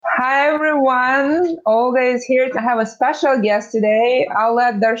Hi everyone. Olga is here to have a special guest today. I'll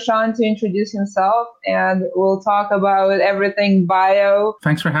let Darshan to introduce himself and we'll talk about everything bio.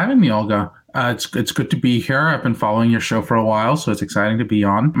 Thanks for having me, Olga. It's good to be here. I've been following your show for a while, so it's exciting to be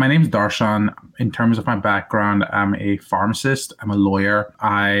on. My name is Darshan. In terms of my background, I'm a pharmacist. I'm a lawyer.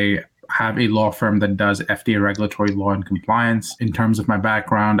 I have a law firm that does FDA regulatory law and compliance. In terms of my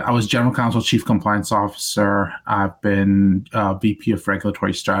background, I was general counsel, chief compliance officer. I've been VP of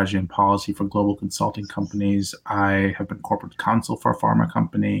regulatory strategy and policy for global consulting companies. I have been corporate counsel for a pharma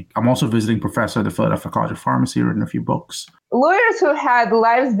company. I'm also visiting professor at the Philadelphia College of Pharmacy, written a few books. Lawyers who had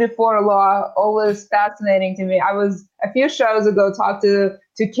lives before law, always fascinating to me. I was a few shows ago talked to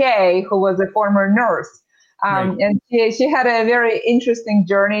Kay, who was a former nurse. Right. And she had a very interesting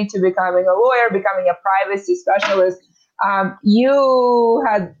journey to becoming a lawyer, becoming a privacy specialist. You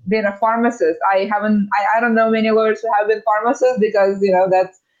had been a pharmacist. I don't know many lawyers who have been pharmacists because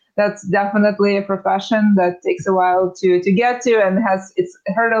that's definitely a profession that takes a while to get to and has its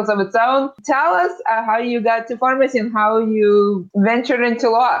hurdles of its own. Tell us how you got to pharmacy and how you ventured into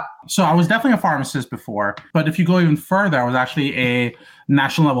law. So I was definitely a pharmacist before, but if you go even further, I was actually a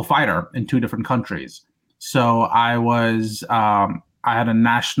national level fighter in 2 different countries. So I had a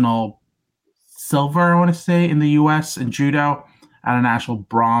national silver, I want to say, in the US in judo, and a national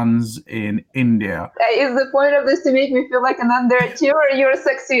bronze in India. Is the point of this to make me feel like an underachiever, or you're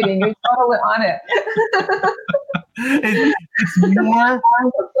succeeding? You're totally on it. It's more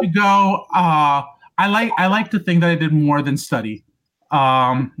to go. I like to think that I did more than study.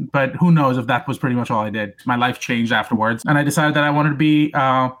 But who knows if that was pretty much all I did. My life changed afterwards, and I decided that I wanted to be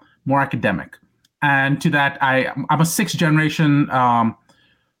more academic. And to that, I'm a 6th generation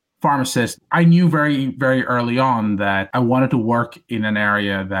pharmacist. I knew very, very early on that I wanted to work in an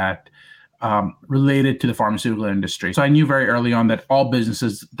area that related to the pharmaceutical industry. So I knew very early on that all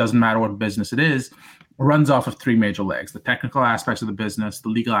businesses, doesn't matter what business it is, runs off of 3 major legs: the technical aspects of the business, the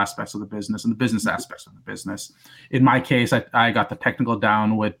legal aspects of the business, and the business aspects of the business. In my case, I got the technical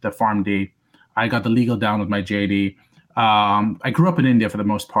down with the PharmD. I got the legal down with my JD. I grew up in India for the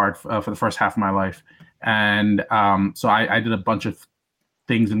most part for the first half of my life. And so I did a bunch of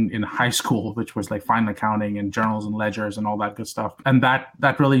things in high school, which was like final accounting and journals and ledgers and all that good stuff. And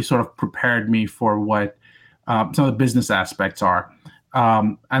that really sort of prepared me for what some of the business aspects are.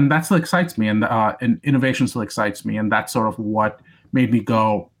 And that still excites me, and innovation still excites me. And that's sort of what made me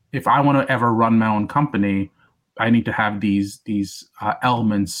go, if I want to ever run my own company, I need to have these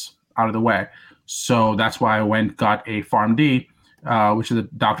elements out of the way. So that's why I got a PharmD, which is a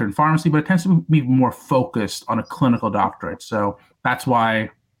doctorate in pharmacy, but it tends to be more focused on a clinical doctorate. So that's why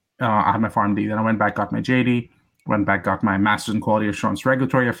I had my PharmD. Then I went back, got my JD, went back, got my Master's in Quality Assurance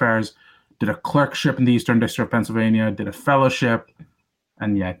Regulatory Affairs, did a clerkship in the Eastern District of Pennsylvania, did a fellowship.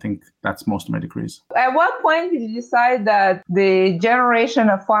 And yeah, I think that's most of my degrees. At what point did you decide that the generation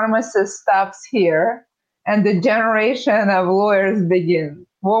of pharmacists stops here and the generation of lawyers begins?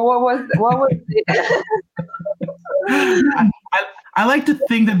 What was the... I like to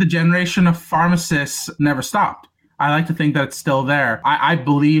think that the generation of pharmacists never stopped. I like to think that it's still there. I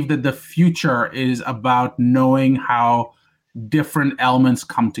believe that the future is about knowing how different elements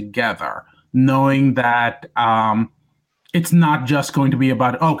come together, knowing that it's not just going to be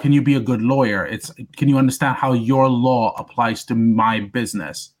about, oh, can you be a good lawyer? It's, can you understand how your law applies to my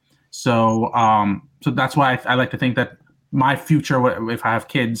business? So that's why I like to think that my future, if I have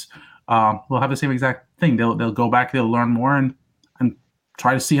kids, will have the same exact thing. They'll go back, they'll learn more, and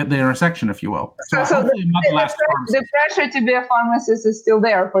try to see the intersection, if you will. So the pressure to be a pharmacist is still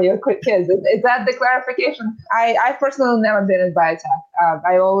there for your kids. Is that the clarification? I personally never been in biotech.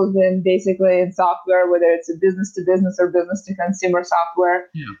 I've always been basically in software, whether it's a business to business or business to consumer software.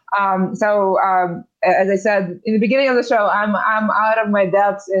 Yeah. As I said in the beginning of the show, I'm out of my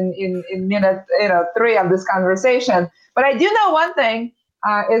depths in minute 3 of this conversation. But I do know one thing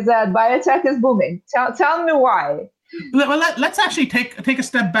is that biotech is booming. Tell me why. Well, let's actually take a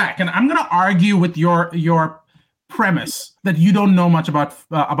step back, and I'm going to argue with your premise that you don't know much about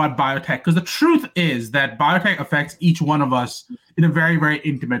biotech, because the truth is that biotech affects each one of us in a very, very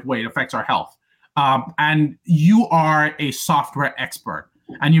intimate way. It affects our health, and you are a software expert,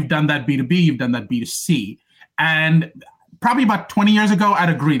 and you've done that B2B, you've done that B2C, and probably about 20 years ago, I'd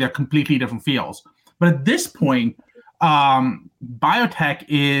agree they're completely different fields. But at this point, biotech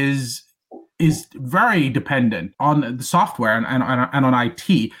is very dependent on the software and on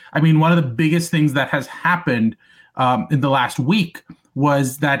IT. I mean, one of the biggest things that has happened in the last week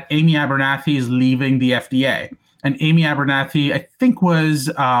was that Amy Abernathy is leaving the FDA. And Amy Abernathy, I think, was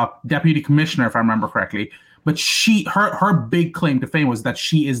deputy commissioner, if I remember correctly. But her big claim to fame was that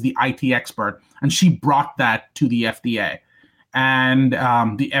she is the IT expert, and she brought that to the FDA. And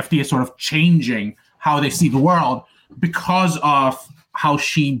the FDA sort of changing how they see the world because of how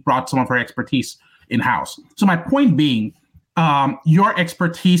she brought some of her expertise in-house. So my point being, your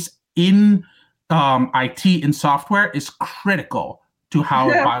expertise in IT, in software, is critical to how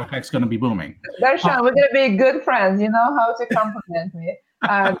biotech's going to be booming. Darshan, we're going to be good friends. You know how to compliment me.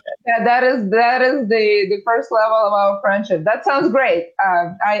 That is the first level of our friendship. That sounds great.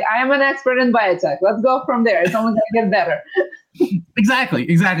 I am an expert in biotech. Let's go from there. It's only going to get better.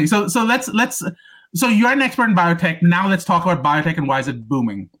 Exactly. So you're an expert in biotech. Now let's talk about biotech and why is it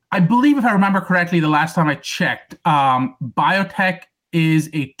booming. I believe, if I remember correctly, the last time I checked, biotech is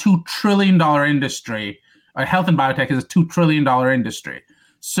a $2 trillion industry. Health and biotech is a $2 trillion industry.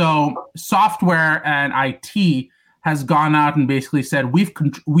 So software and IT has gone out and basically said, we've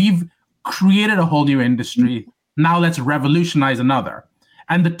created a whole new industry. Now let's revolutionize another.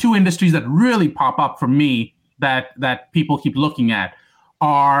 And the two industries that really pop up for me that people keep looking at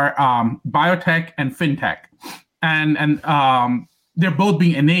are biotech and fintech. And they're both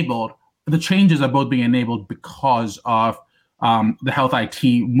being enabled. The changes are both being enabled because of the health IT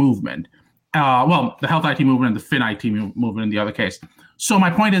movement. The health IT movement and the fin IT movement in the other case. So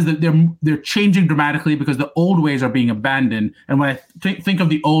my point is that they're changing dramatically because the old ways are being abandoned. And when I think of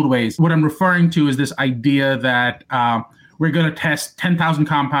the old ways, what I'm referring to is this idea that we're going to test 10,000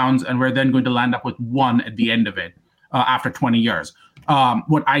 compounds and we're then going to land up with one at the end of it after 20 years.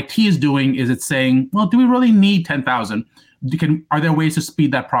 What IT is doing is it's saying, well, do we really need 10,000? Are there ways to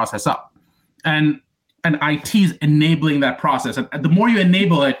speed that process up? And IT is enabling that process. And the more you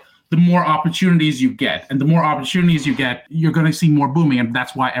enable it, the more opportunities you get. And the more opportunities you get, you're going to see more booming. And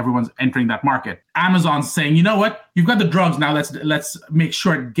that's why everyone's entering that market. Amazon's saying, you know what? You've got the drugs now. Let's make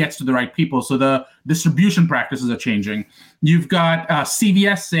sure it gets to the right people. So the distribution practices are changing. You've got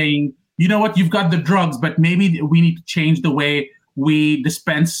CVS saying, you know what? You've got the drugs, but maybe we need to change the way we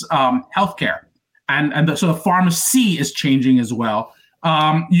dispense healthcare. So the pharmacy is changing as well.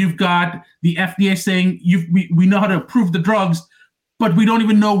 You've got the FDA saying, we know how to approve the drugs, but we don't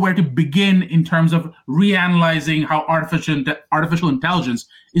even know where to begin in terms of reanalyzing how artificial intelligence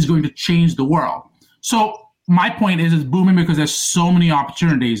is going to change the world. So my point is, it's booming because there's so many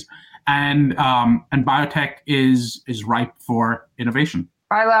opportunities, and biotech is ripe for innovation.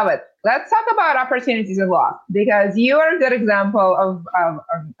 I love it. Let's talk about opportunities in law, because you are a good example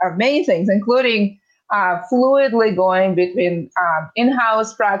of many things, including fluidly going between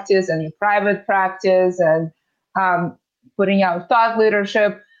in-house practice and private practice, and putting out thought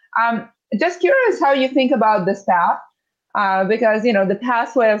leadership. Just curious how you think about this path, because the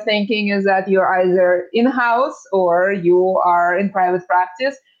past way of thinking is that you're either in-house or you are in private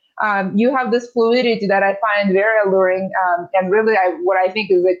practice. You have this fluidity that I find very alluring, and really what I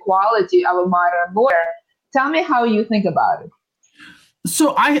think is the quality of a modern lawyer. Tell me how you think about it.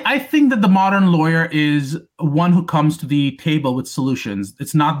 So I think that the modern lawyer is one who comes to the table with solutions.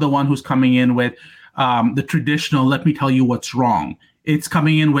 It's not the one who's coming in with the traditional, let me tell you what's wrong. It's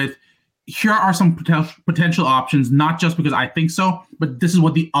coming in with, here are some potential options, not just because I think so, but this is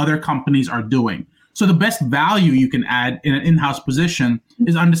what the other companies are doing. So the best value you can add in an in-house position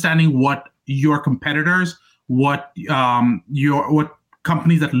is understanding what your competitors, what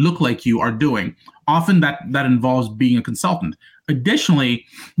companies that look like you are doing. Often that involves being a consultant. Additionally,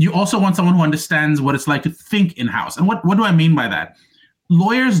 you also want someone who understands what it's like to think in-house. And what do I mean by that?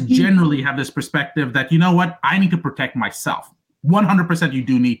 Lawyers generally have this perspective that, you know what, I need to protect myself. 100% you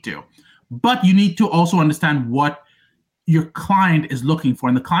do need to. But you need to also understand what your client is looking for.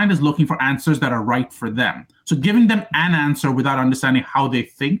 And the client is looking for answers that are right for them. So giving them an answer without understanding how they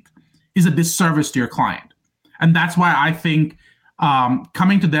think is a disservice to your client. And that's why I think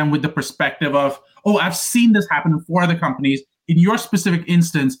coming to them with the perspective of, oh, I've seen this happen in 4 other companies. In your specific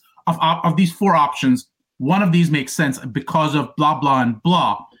instance of these 4 options, one of these makes sense because of blah, blah, and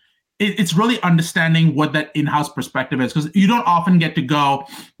blah. It's really understanding what that in-house perspective is, because you don't often get to go,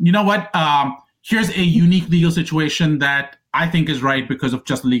 you know what, here's a unique legal situation that I think is right because of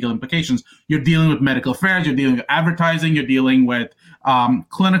just legal implications. You're dealing with medical affairs, you're dealing with advertising, you're dealing with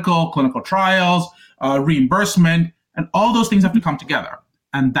clinical trials, reimbursement, and all those things have to come together.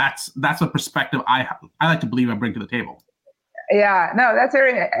 And that's a perspective I like to believe I bring to the table. Yeah, no, that's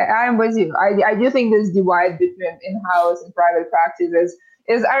I'm with you. I do think this divide between in-house and private practice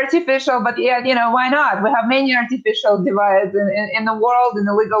is artificial, but yet, why not? We have many artificial divides in the world, in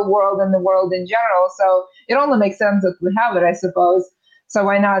the legal world, and the world in general. So it only makes sense that we have it, I suppose. So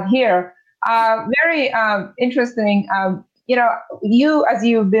why not here? Very interesting. You, as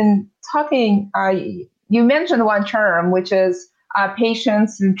you've been talking, you mentioned one term, which is patient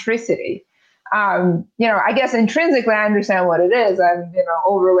centricity. I guess intrinsically I understand what it is. I'm,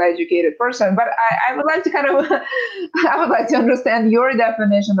 overly educated person, but I would like to I would like to understand your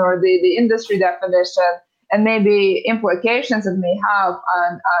definition or the industry definition and maybe implications it may have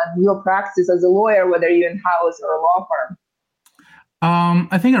on your practice as a lawyer, whether you're in-house or a law firm.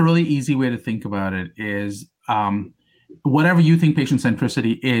 I think a really easy way to think about it is whatever you think patient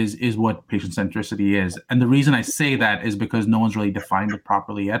centricity is what patient centricity is. And the reason I say that is because no one's really defined it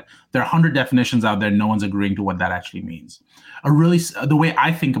properly yet. There are 100 definitions out there. No one's agreeing to what that actually means. The way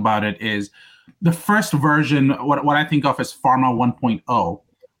I think about it is the first version, what I think of as Pharma 1.0,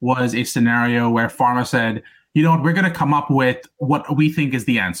 was a scenario where pharma said, you know what, we're going to come up with what we think is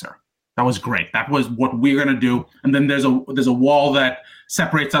the answer. That was great. That was what we're going to do. And then there's a wall that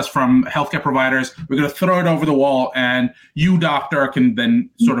separates us from healthcare providers. We're going to throw it over the wall, and you, doctor, can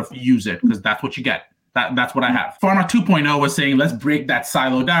then sort of use it because that's what you get. That's what I have. Pharma 2.0 was saying, let's break that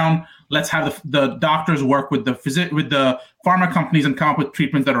silo down. Let's have the doctors work with the pharma companies and come up with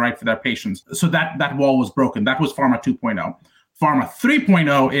treatments that are right for their patients. So that wall was broken. That was Pharma 2.0. Pharma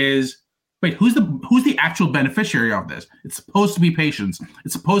 3.0 is, wait, who's the actual beneficiary of this? It's supposed to be patients.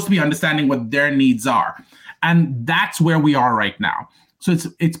 It's supposed to be understanding what their needs are. And that's where we are right now. So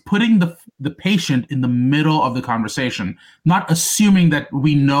it's putting the patient in the middle of the conversation, not assuming that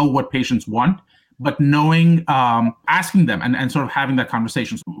we know what patients want, but knowing, asking them and sort of having that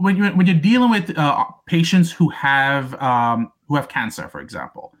conversation. So when you're dealing with patients who have cancer, for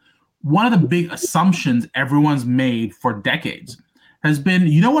example, one of the big assumptions everyone's made for decades has been,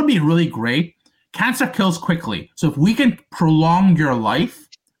 you know what would be really great? Cancer kills quickly. So if we can prolong your life,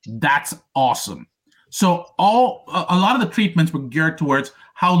 that's awesome. So a lot of the treatments were geared towards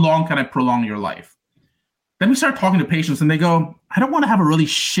how long can I prolong your life? Then we start talking to patients and they go, I don't want to have a really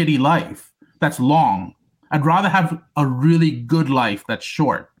shitty life that's long. I'd rather have a really good life that's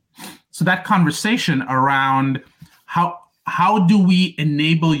short. So that conversation around how do we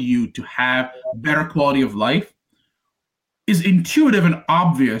enable you to have better quality of life is intuitive and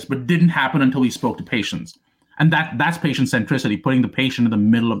obvious, but didn't happen until we spoke to patients. And that's patient centricity, putting the patient in the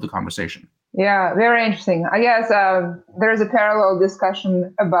middle of the conversation. Yeah, very interesting. I guess there's a parallel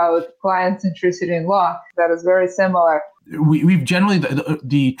discussion about client centricity in law that is very similar. We've generally,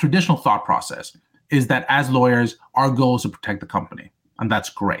 the traditional thought process is that as lawyers, our goal is to protect the company. And that's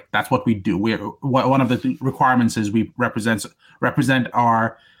great. That's what we do. One of the requirements is we represent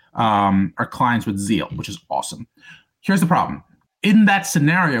our clients with zeal, which is awesome. Here's the problem. In that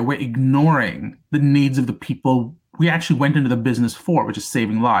scenario, we're ignoring the needs of the people we actually went into the business for, which is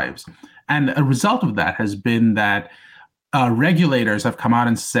saving lives. And a result of that has been that regulators have come out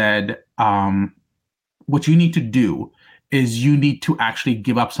and said, what you need to do is you need to actually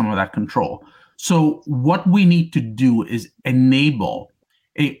give up some of that control. So what we need to do is enable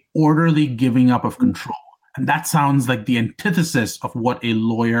a orderly giving up of control. And that sounds like the antithesis of what a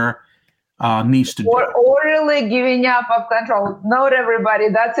lawyer needs to do. Orderly giving up of control. Note, everybody,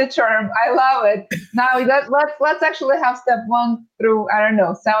 that's a term. I love it. Now let's actually have step 1 through,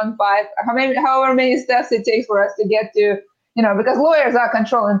 7, 5, however many steps it takes for us to get to, because lawyers are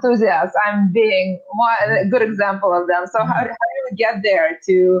control enthusiasts. I'm being a good example of them. So how do we get there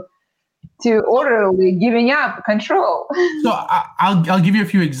to orderly giving up control? So I'll give you a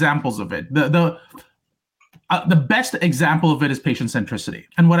few examples of it. The best example of it is patient centricity.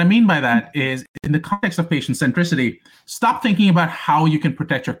 And what I mean by that is, in the context of patient centricity, stop thinking about how you can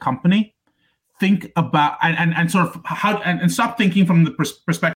protect your company. Think about and sort of how and stop thinking from the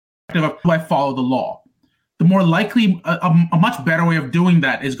perspective of, do I follow the law? The more likely, a much better way of doing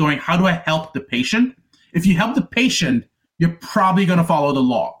that is going, how do I help the patient? If you help the patient, you're probably going to follow the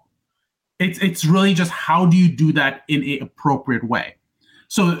law. It's really just, how do you do that in an appropriate way?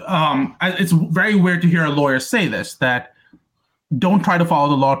 So it's very weird to hear a lawyer say this, that don't try to follow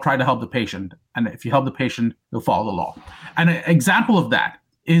the law, try to help the patient. And if you help the patient, you'll follow the law. And an example of that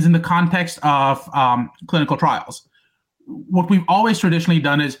is in the context of clinical trials. What we've always traditionally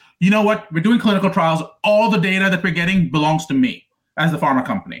done is, you know what, we're doing clinical trials. All the data that we're getting belongs to me as the pharma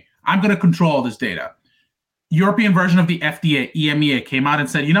company. I'm going to control this data. European version of the FDA, EMEA, came out and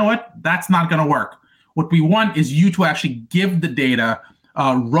said, you know what, that's not going to work. What we want is you to actually give the data,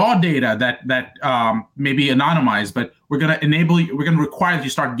 raw data that may be anonymized, but we're going to require that you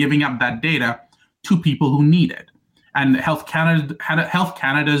start giving up that data to people who need it. And Health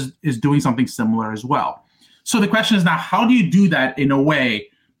Canada is doing something similar as well. So the question is now, how do you do that in a way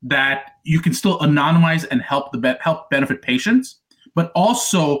that you can still anonymize and help benefit patients, but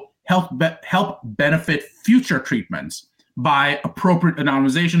also help benefit future treatments? by appropriate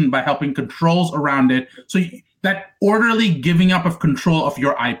anonymization, by helping controls around it. So that orderly giving up of control of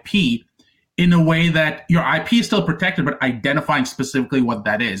your IP in a way that your IP is still protected, but identifying specifically what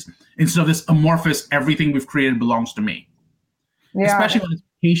that is, instead of this amorphous, everything we've created belongs to me. Yeah. Especially when it's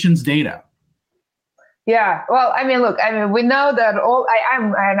patient's data. Yeah. Well, look, we know that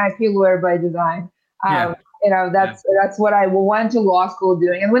I'm an IP lawyer by design. That's what I went to law school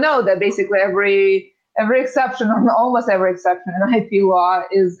doing. And we know that basically every exception, almost every exception in IP law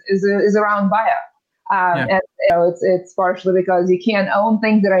is around buyout. And it's partially because you can't own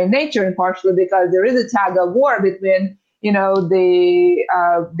things that are in nature, and partially because there is a tug of war between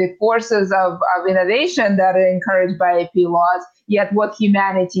the forces of innovation that are encouraged by IP laws, yet what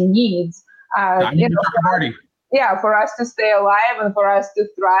humanity needs. For us to stay alive and for us to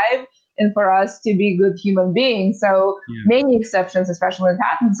thrive and for us to be good human beings. So many exceptions, especially in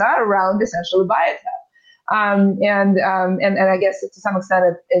patents, are around essentially biotech. And I guess to some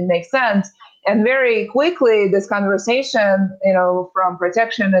extent it makes sense. And very quickly, this conversation, from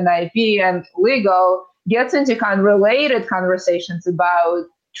protection and IP and legal gets into kind of related conversations about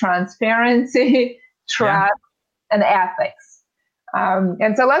transparency, trust, and ethics.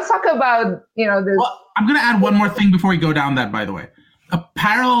 And so let's talk about, this. Well, I'm going to add one more thing before we go down that, by the way. A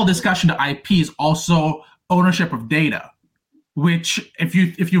parallel discussion to IP is also ownership of data, which if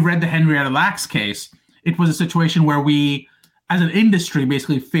you read the Henrietta Lacks case, it was a situation where we, as an industry,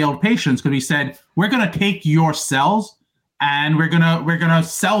 basically failed patients because we said, we're going to take your cells and we're gonna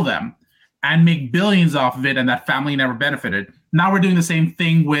sell them and make billions off of it, and that family never benefited. Now we're doing the same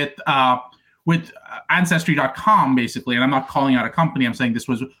thing with Ancestry.com, basically, and I'm not calling out a company. I'm saying this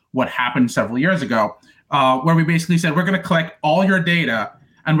was what happened several years ago, where we basically said, we're going to collect all your data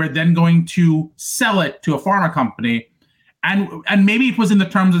and we're then going to sell it to a pharma company. And maybe it was in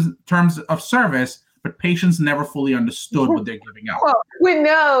the terms of service, but patients never fully understood what they're giving up. Well, we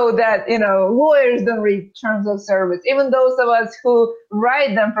know that, lawyers don't read terms of service. Even those of us who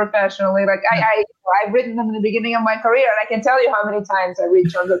write them professionally, like I've written them in the beginning of my career, and I can tell you how many times I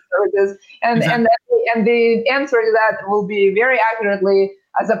read terms of services. And exactly. and the answer to that will be very accurately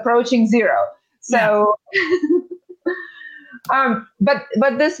as approaching zero. So,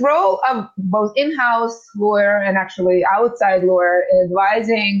 but this role of both in-house lawyer and actually outside lawyer in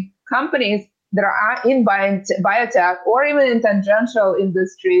advising companies that are in biotech or even in tangential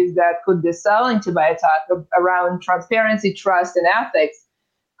industries that could be selling to biotech around transparency, trust, and ethics.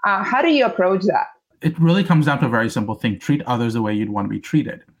 How do you approach that? It really comes down to a very simple thing: treat others the way you'd want to be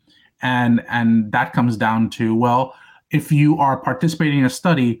treated, and that comes down to, well, if you are participating in a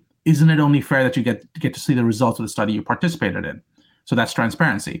study, isn't it only fair that you get to see the results of the study you participated in? So that's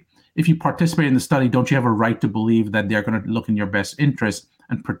transparency. If you participate in the study, don't you have a right to believe that they're going to look in your best interest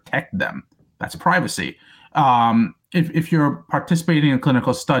and protect them? That's privacy. If you're participating in a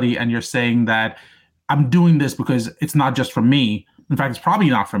clinical study and you're saying that I'm doing this because it's not just for me, in fact, it's probably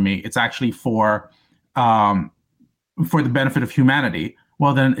not for me, it's actually for the benefit of humanity,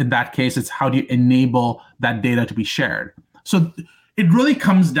 well, then in that case, it's how do you enable that data to be shared? So it really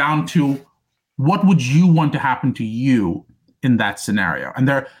comes down to what would you want to happen to you in that scenario? And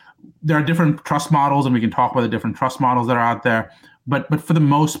there are different trust models, and we can talk about the different trust models that are out there. But for the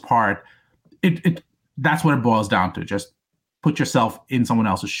most part, that's what it boils down to. Just put yourself in someone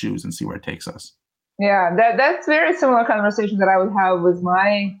else's shoes and see where it takes us. Yeah, that's very similar conversation that I would have with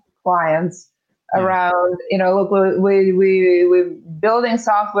my clients around, look, we're building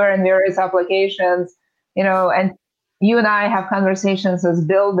software and various applications, and you and I have conversations as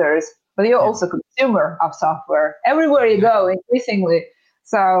builders, but you're also a consumer of software everywhere you go, increasingly.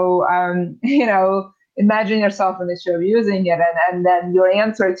 So, imagine yourself in the show using it, and then your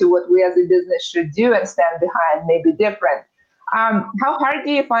answer to what we as a business should do and stand behind may be different. How hard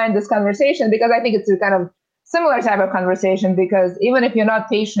do you find this conversation? Because I think it's a kind of similar type of conversation, because even if you're not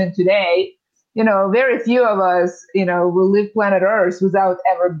patient today, very few of us, will leave planet Earth without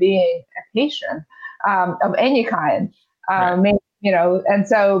ever being a patient of any kind. Right. And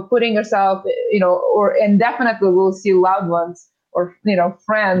so putting yourself, or indefinitely we'll see loved ones or,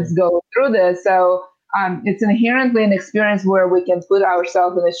 friends go through this. So it's inherently an experience where we can put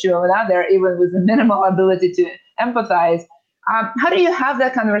ourselves in the shoe of another, even with a minimal ability to empathize. How do you have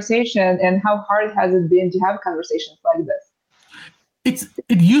that conversation, and how hard has it been to have conversations like this? It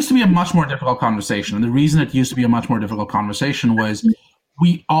used to be a much more difficult conversation. And the reason it used to be a much more difficult conversation was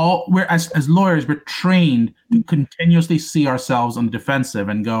we're as lawyers, we're trained to continuously see ourselves on the defensive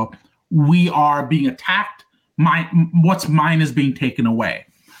and go, we are being attacked. What's mine is being taken away.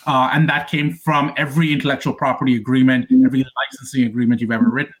 And that came from every intellectual property agreement, every licensing agreement you've ever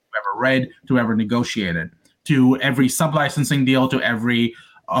written, you've ever read, to ever negotiated. to every sub-licensing deal, to every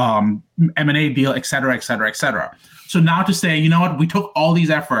M&A deal, et cetera, et cetera, et cetera. So now to say, you know what, we took all these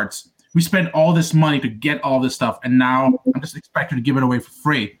efforts, we spent all this money to get all this stuff, and now I'm just expected to give it away for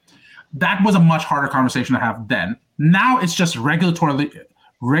free. That was a much harder conversation to have then. Now it's just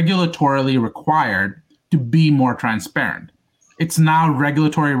regulatorily required to be more transparent. It's now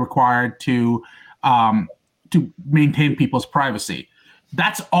regulatory required to maintain people's privacy.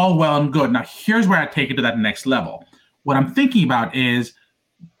 That's all well and good. Now, here's where I take it to that next level. What I'm thinking about is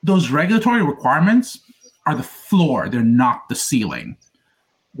those regulatory requirements are the floor. They're not the ceiling.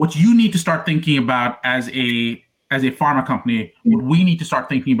 What you need to start thinking about as a pharma company, what we need to start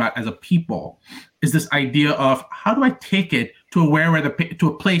thinking about as a people, is this idea of how do I take it to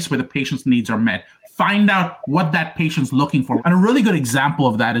a place where the patient's needs are met? Find out what that patient's looking for. And a really good example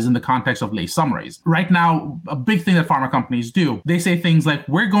of that is in the context of lay summaries. Right now, a big thing that pharma companies do, they say things like,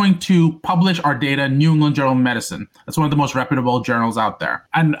 we're going to publish our data in New England Journal of Medicine. That's one of the most reputable journals out there.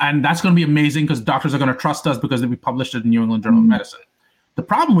 And that's going to be amazing because doctors are going to trust us because we published it in New England Journal of Medicine. The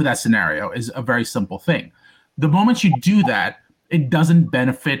problem with that scenario is a very simple thing. The moment you do that, it doesn't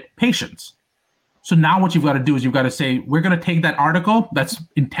benefit patients. So now what you've got to do is you've got to say, we're going to take that article that's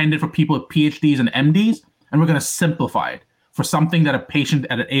intended for people with PhDs and MDs, and we're going to simplify it for something that a patient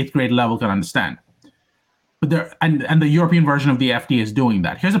at an 8th grade level can understand. But the European version of the FDA is doing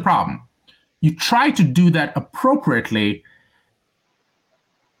that. Here's the problem. You try to do that appropriately,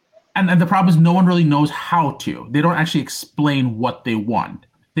 and the problem is no one really knows how to. They don't actually explain what they want.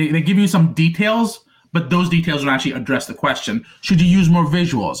 They give you some details, but those details don't actually address the question. Should you use more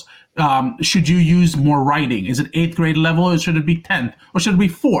visuals? Should you use more writing? Is it 8th grade level, or should it be 10th, or should it be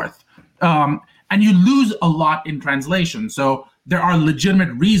 4th? And you lose a lot in translation. So there are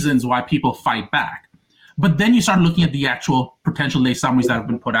legitimate reasons why people fight back. But then you start looking at the actual potential lay summaries that have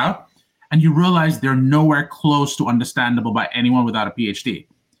been put out, and you realize they're nowhere close to understandable by anyone without a PhD.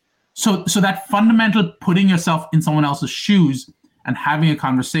 So that fundamental putting yourself in someone else's shoes and having a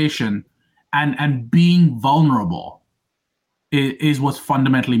conversation and being vulnerable is what's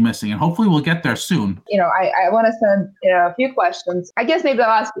fundamentally missing. And hopefully we'll get there soon. I want to send a few questions. I guess maybe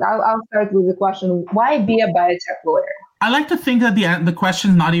I'll start with the question, why be a biotech lawyer? I like to think that the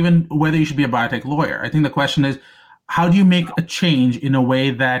question is not even whether you should be a biotech lawyer. I think the question is, how do you make a change in a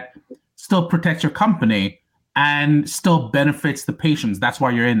way that still protects your company and still benefits the patients? That's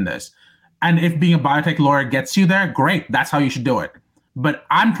why you're in this. And if being a biotech lawyer gets you there, great. That's how you should do it. But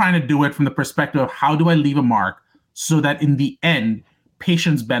I'm trying to do it from the perspective of how do I leave a mark so that in the end,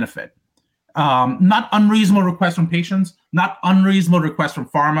 patients benefit. Not unreasonable requests from patients, not unreasonable requests from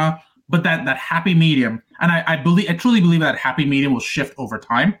pharma, but that happy medium. And I truly believe that happy medium will shift over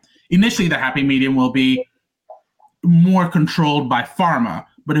time. Initially, the happy medium will be more controlled by pharma,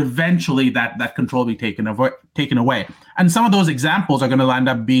 but eventually that control will be taken away. And some of those examples are going to end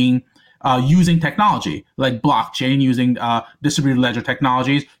up being using technology, like blockchain, using distributed ledger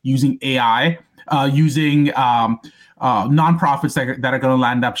technologies, using AI, using nonprofits that are going to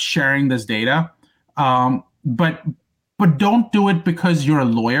end up sharing this data. But don't do it because you're a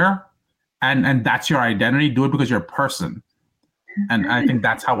lawyer and that's your identity. Do it because you're a person. And I think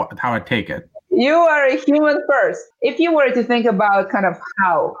that's how I take it. You are a human first. If you were to think about kind of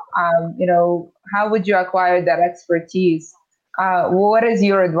how would you acquire that expertise? What is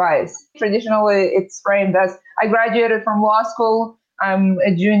your advice? Traditionally, it's framed as, I graduated from law school. I'm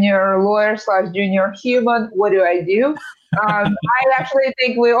a junior lawyer / junior human. What do I do? I actually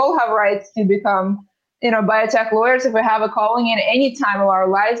think we all have rights to become, biotech lawyers if we have a calling in any time of our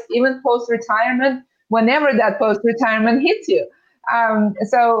lives, even post-retirement, whenever that post-retirement hits you.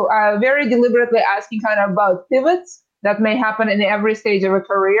 So very deliberately asking kind of about pivots that may happen in every stage of a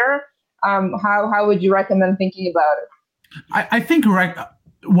career. How would you recommend thinking about it? I think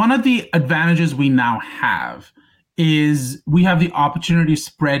one of the advantages we now have is we have the opportunity to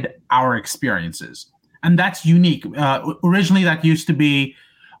spread our experiences. And that's unique. Originally, that used to be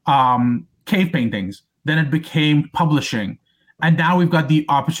cave paintings. Then it became publishing. And now we've got the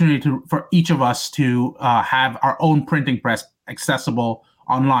opportunity for each of us to have our own printing press accessible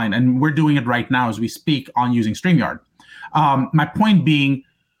online. And we're doing it right now as we speak on using StreamYard. My point being,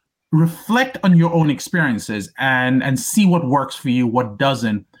 reflect on your own experiences and see what works for you, what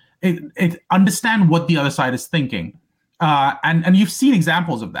doesn't. Understand what the other side is thinking. And you've seen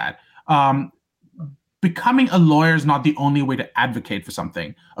examples of that. Becoming a lawyer is not the only way to advocate for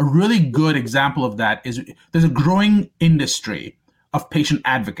something. A really good example of that is there's a growing industry of patient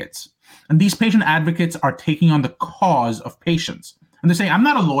advocates. And these patient advocates are taking on the cause of patients. And they're saying, I'm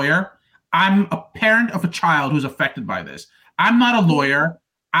not a lawyer. I'm a parent of a child who's affected by this. I'm not a lawyer.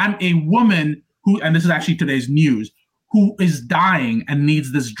 I'm a woman and this is actually today's news, who is dying and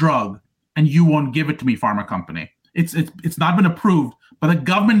needs this drug, and you won't give it to me, pharma company. It's not been approved, but the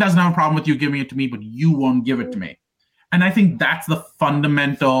government doesn't have a problem with you giving it to me, but you won't give it to me. And I think that's the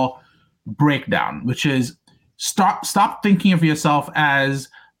fundamental breakdown, which is stop thinking of yourself as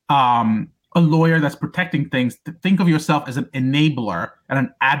a lawyer that's protecting things. Think of yourself as an enabler and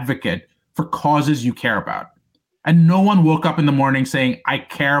an advocate for causes you care about. And no one woke up in the morning saying, I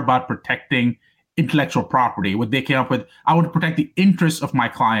care about protecting intellectual property. What they came up with, I would protect the interests of my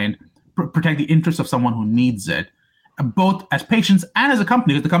client, protect the interests of someone who needs it, both as patients and as a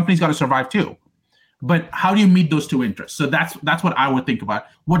company, because the company's got to survive too. But how do you meet those two interests? So that's what I would think about.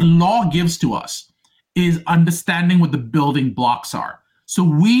 What law gives to us is understanding what the building blocks are. So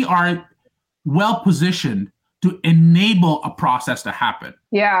we are well positioned to enable a process to happen.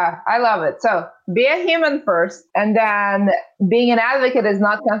 Yeah, I love it. So be a human first, and then being an advocate is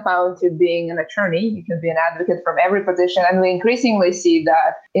not confined to being an attorney. You can be an advocate from every position. And we increasingly see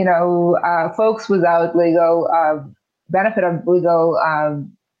that, folks without legal benefit of legal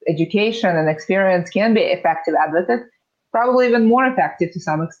education and experience can be effective advocates, probably even more effective to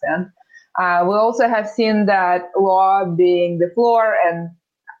some extent. We also have seen that law being the floor and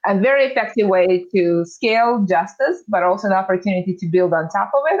a very effective way to scale justice, but also an opportunity to build on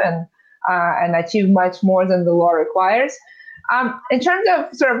top of it and achieve much more than the law requires. In terms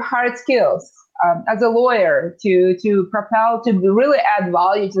of sort of hard skills, as a lawyer, to propel, to really add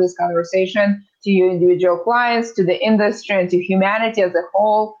value to this conversation, to your individual clients, to the industry, and to humanity as a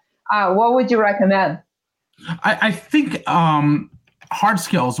whole, what would you recommend? I think hard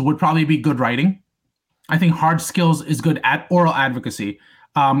skills would probably be good writing. I think hard skills is good at oral advocacy.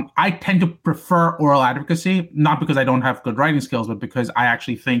 I tend to prefer oral advocacy, not because I don't have good writing skills, but because I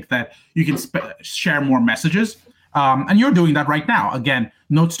actually think that you can share more messages. And you're doing that right now. Again,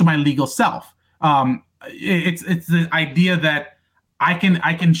 notes to my legal self. It's the idea that I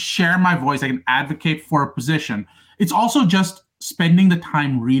can share my voice. I can advocate for a position. It's also just spending the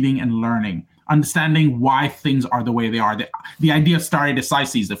time reading and learning, understanding why things are the way they are. The idea of stare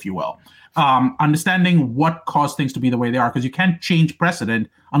decisis, if you will. Understanding what caused things to be the way they are, because you can't change precedent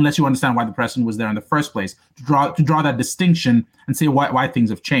unless you understand why the precedent was there in the first place, to draw that distinction and say why things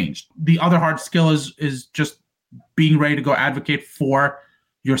have changed. The other hard skill is just being ready to go advocate for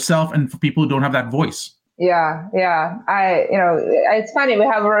yourself and for people who don't have that voice. Yeah. It's funny, we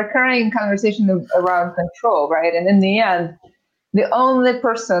have a recurring conversation around control, right? And in the end, the only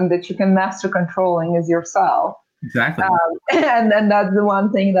person that you can master controlling is yourself. Exactly. And that's the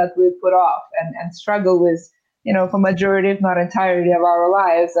one thing that we put off and struggle with, for majority, if not entirety of our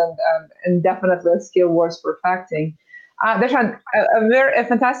lives, and definitely a skill worth perfecting. Darshan, a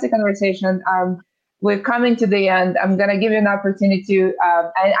fantastic conversation. We're coming to the end. I'm going to give you an opportunity to,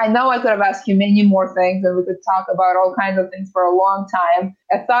 I know I could have asked you many more things, and we could talk about all kinds of things for a long time.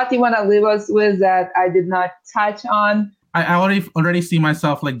 A thought you want to leave us with that I did not touch on? I already see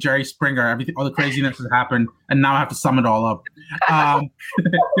myself like Jerry Springer. All the craziness has happened, and now I have to sum it all up. I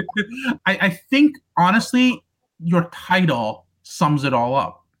think, honestly, your title sums it all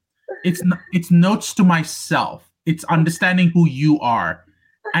up. It's notes to myself. It's understanding who you are.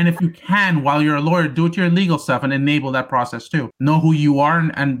 And if you can, while you're a lawyer, do it to your legal self and enable that process too. Know who you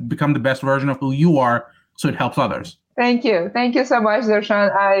are and become the best version of who you are so it helps others. Thank you. Thank you so much,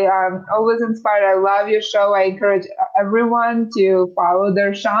 Darshan. I am always inspired. I love your show. I encourage everyone to follow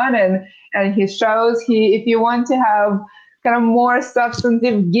Darshan and his shows. If you want to have kind of more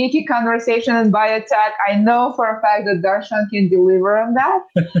substantive, geeky conversation in biotech, I know for a fact that Darshan can deliver on that.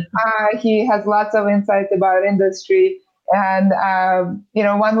 He has lots of insights about industry. And,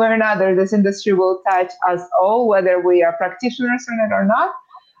 one way or another, this industry will touch us all, whether we are practitioners in it or not.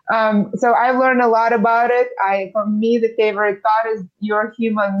 So I've learned a lot about it. For me, the favorite thought is you're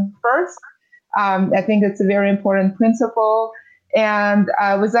human first. I think it's a very important principle. And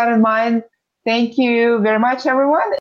with that in mind, thank you very much, everyone.